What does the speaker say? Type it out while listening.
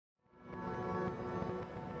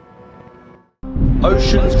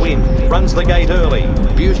Ocean's Wind runs the gate early.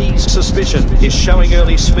 Beauty's Suspicion is showing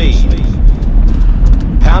early speed.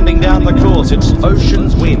 Pounding down the course, it's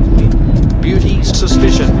Ocean's Wind. Beauty's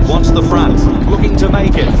Suspicion wants the front, looking to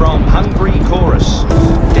make it from Hungry Chorus.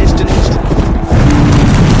 Destiny's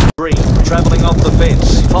Dream travelling off the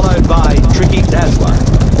fence, followed by Tricky Dazzler.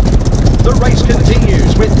 The race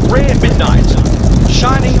continues with Rare Midnight.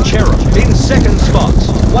 Shining Cherub in second spot.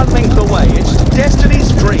 1 length away, it's Destiny's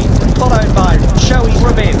Dream, followed by Showy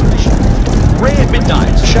Revenge. Rare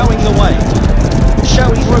Midnight showing the way.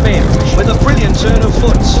 Showy Revenge with a brilliant turn of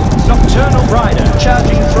foot. Nocturnal Rider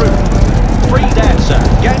charging through. Free Dancer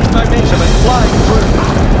gaining momentum and flying through.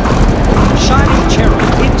 Shining Cherub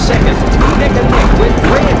in second, neck and neck with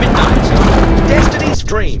Rare Midnight. Destiny's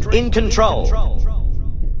Dream in control.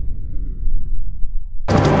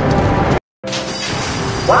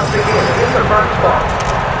 Once again, in the front spot.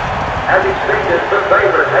 As expected, the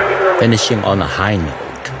favorite taking the lead. Finishing on a high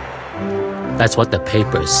note. That's what the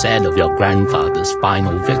papers said of your grandfather's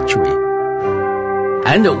final victory.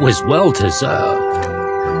 And it was well deserved.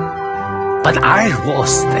 But I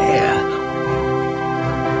was there.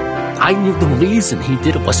 I knew the reason he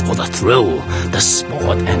did it was for the thrill, the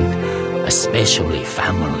sport, and especially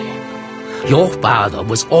family. Your father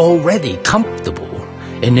was already comfortable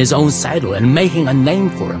in his own saddle and making a name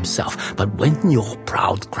for himself. But when your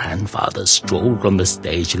proud grandfather strolled on the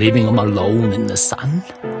stage, leaving him alone in the sun,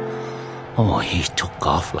 oh, he took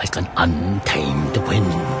off like an untamed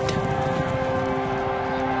wind.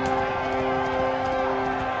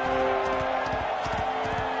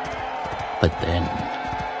 But then,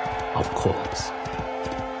 of course,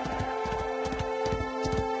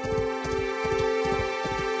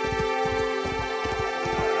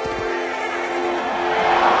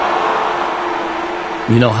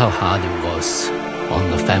 you know how hard it was on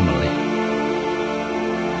the family.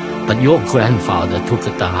 But your grandfather took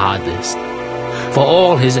it the hardest. For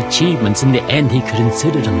all his achievements, in the end, he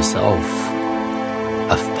considered himself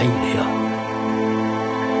a failure.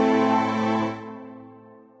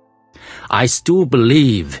 I still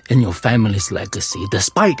believe in your family's legacy,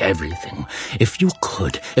 despite everything. If you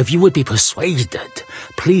could, if you would be persuaded,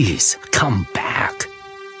 please come back.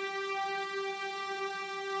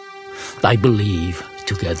 I believe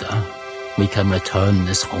together we can return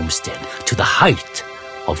this homestead to the height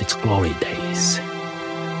of its glory days.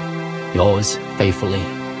 Yours faithfully,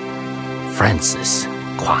 Francis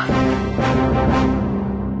Kwan.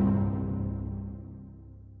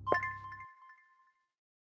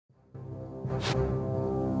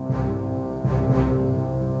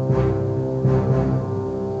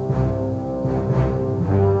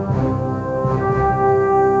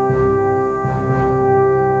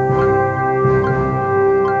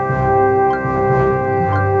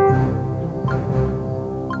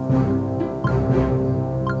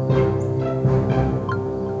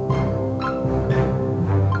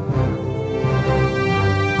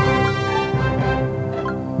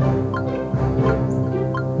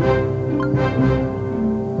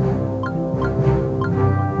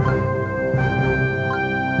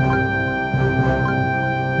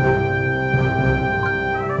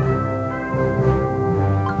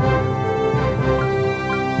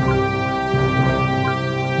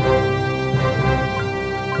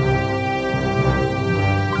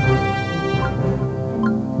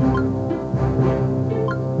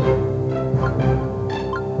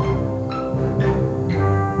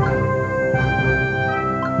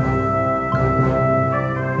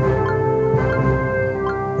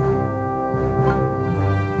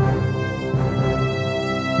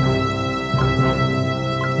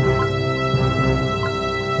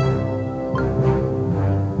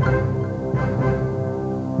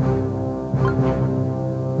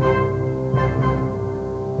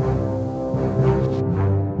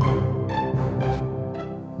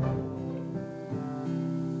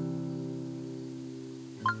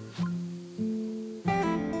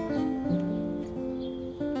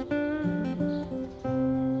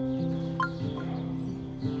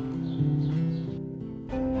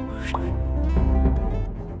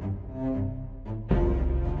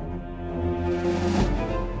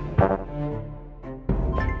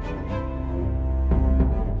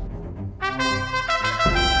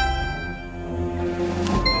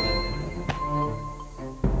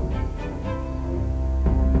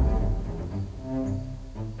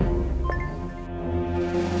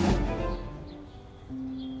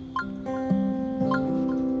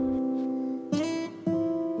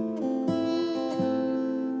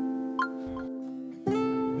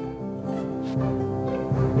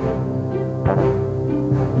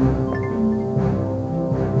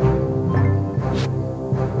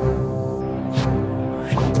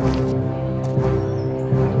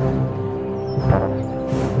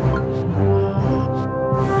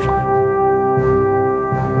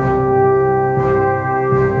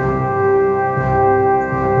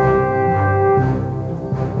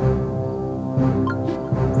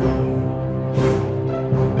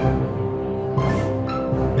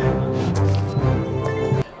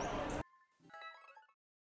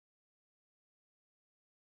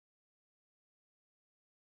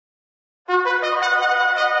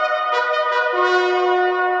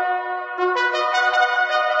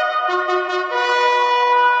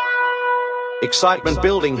 Excitement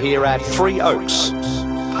building here at Three Oaks.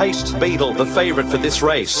 Paced Beetle, the favourite for this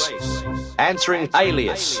race. Answering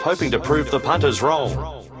Alias, hoping to prove the punters wrong.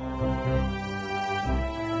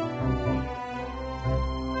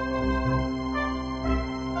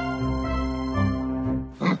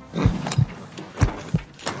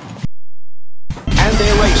 And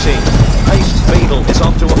they're racing. Paced Beetle is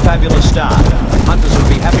off to a fabulous start. Punters will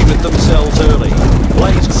be happy with themselves early.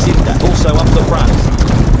 Blazed Cinder also up the front.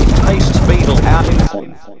 Paced Beetle out in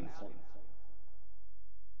form.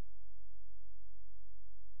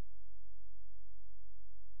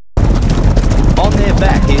 On their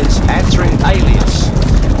back is Answering Alias.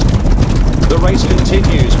 The race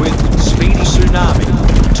continues with Speedy Tsunami,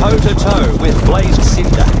 toe-to-toe with Blazed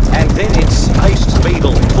Cinder, and then it's Paced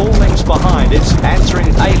Beetle, 4 lengths behind, it's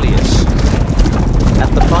Answering Alias.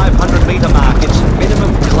 At the 500-metre mark, it's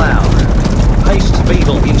Minimum Cloud. Paced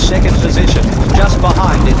Beetle in second position, just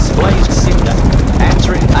behind it's Blazed Cinder.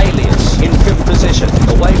 Answering Alias in 5th position,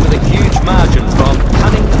 away with a huge margin from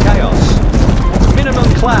Cunning Chaos. Minimum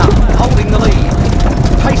Cloud holding the lead.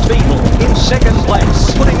 Paced Beetle in second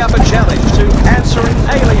place, putting up a challenge to Answering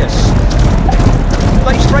Alias.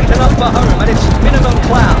 They straighten up for home and it's Minimum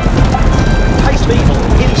Cloud. Paced Beetle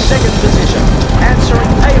in second position.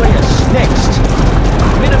 Answering Alias next.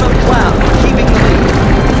 Minimum Cloud keeping the lead.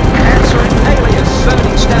 Answering Alias,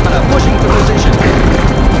 burning stamina, pushing for position.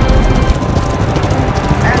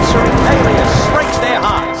 Answering Alias breaks their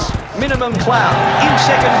hearts. Minimum Cloud in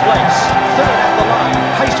second place. Third at the line,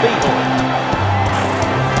 Paced Beetle.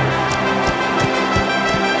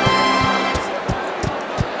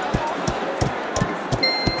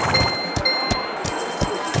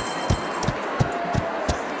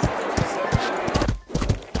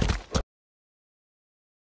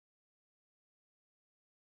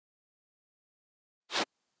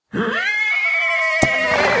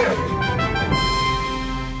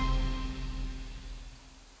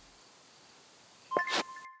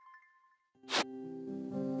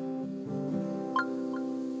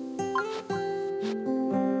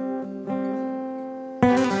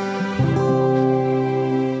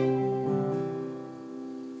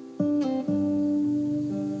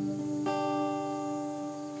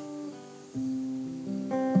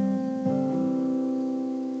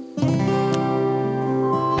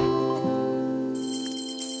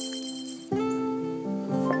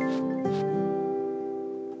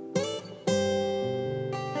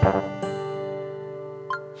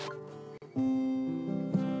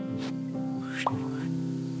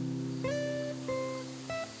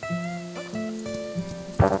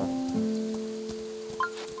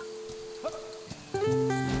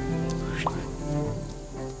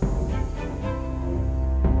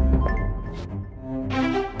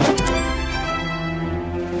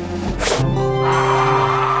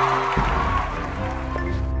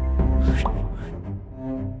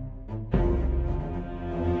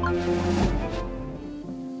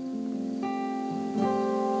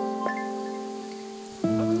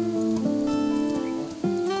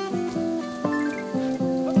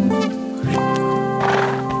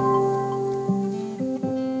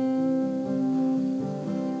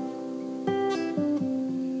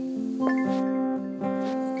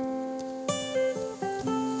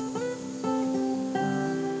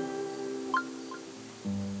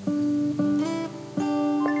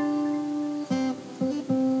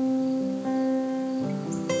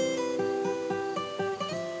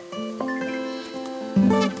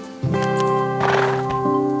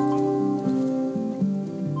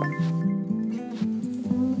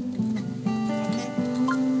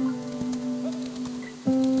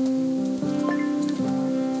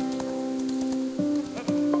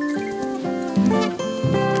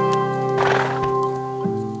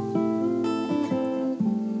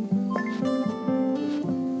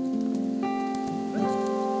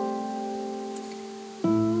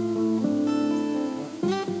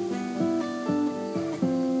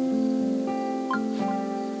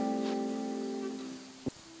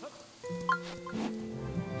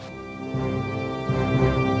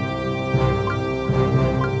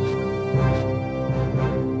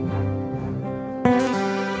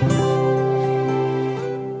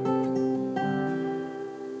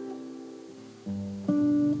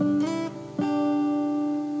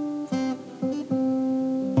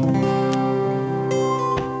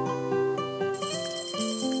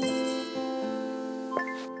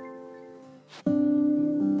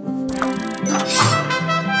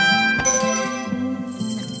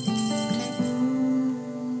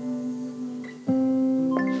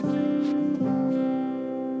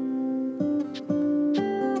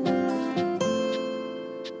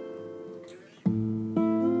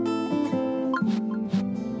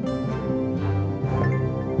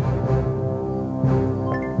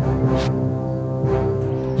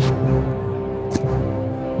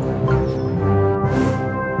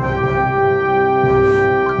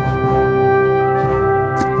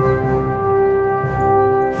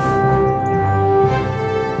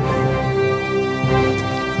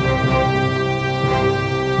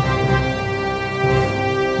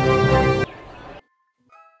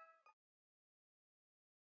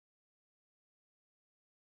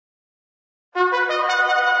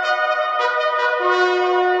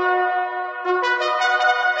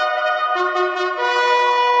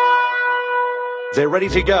 They're ready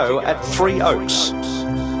to go at 3 Oaks.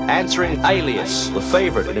 Answering Alias, the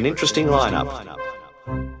favourite in an interesting lineup.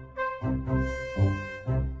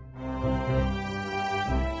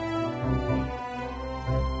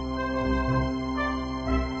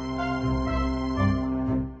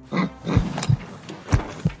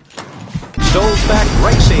 Stalls back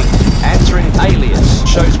racing, answering Alias,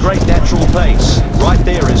 shows great natural pace. Right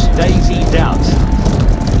there is Daisy Doubt.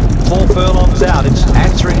 4 furlongs out, it's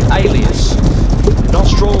answering Alias.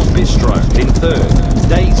 Nostrils Bistro in 3rd,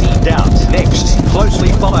 Daisy Doubt next, closely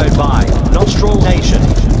followed by Nostril Nation.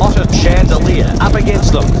 Otter Chandelier up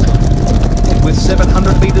against them. With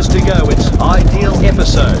 700 metres to go, it's Ideal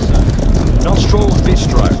Episode. Nostrils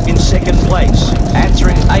Bistro in 2nd place,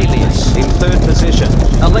 answering Alias in 3rd position.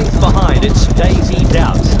 A length behind, it's Daisy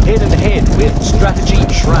Doubt, head and head with Strategy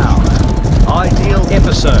Shroud. Ideal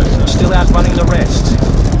Episode still outrunning the rest.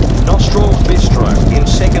 Nostrils Bistro in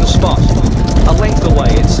 2nd spot. A length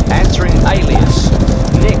away, it's answering Alias.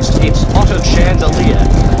 Next, it's Otter Chandelier.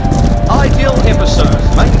 Ideal Episode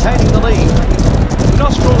maintaining the lead.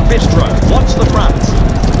 Nostrils Bistro wants the front.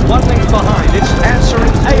 1 length behind, it's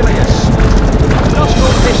answering Alias.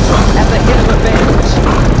 Nostrils Bistro at the head of the fence.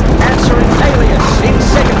 Answering Alias in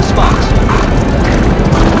 2nd spot.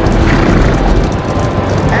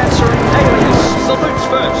 Answering Alias salutes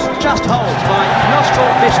first, just holds by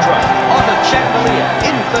Nostril Bistro. Otter Chandelier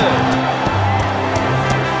in 3rd.